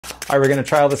All right, we're going to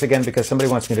try all this again because somebody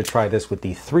wants me to try this with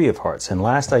the three of hearts. And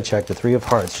last I checked, the three of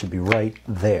hearts should be right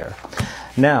there.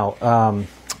 Now,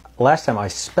 last time I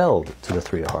spelled to the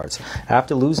three of hearts.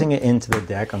 After losing it into the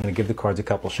deck, I'm going to give the cards a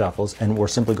couple shuffles, and we're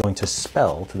simply going to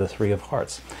spell to the three of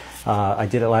hearts. I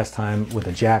did it last time with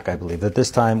a jack, I believe. That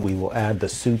this time we will add the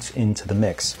suits into the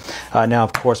mix. Now,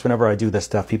 of course, whenever I do this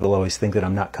stuff, people always think that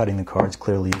I'm not cutting the cards.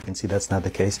 Clearly, you can see that's not the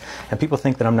case. And people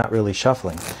think that I'm not really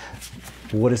shuffling.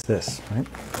 What is this, right?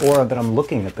 Or that I'm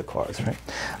looking at the cards, right?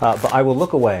 But I will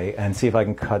look away and see if I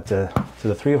can cut to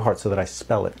the three of hearts so that I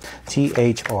spell it.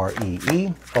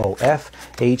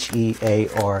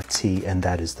 T-H-R-E-E-O-F-H-E-A-R-T, and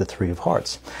that is the three of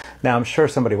hearts. Now, I'm sure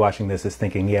somebody watching this is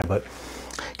thinking, yeah, but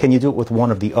can you do it with one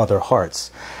of the other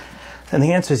hearts? And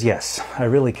the answer is yes, I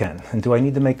really can. And do I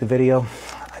need to make the video?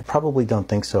 I probably don't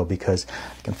think so because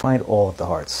I can find all of the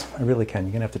hearts. I really can.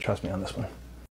 You're going to have to trust me on this one.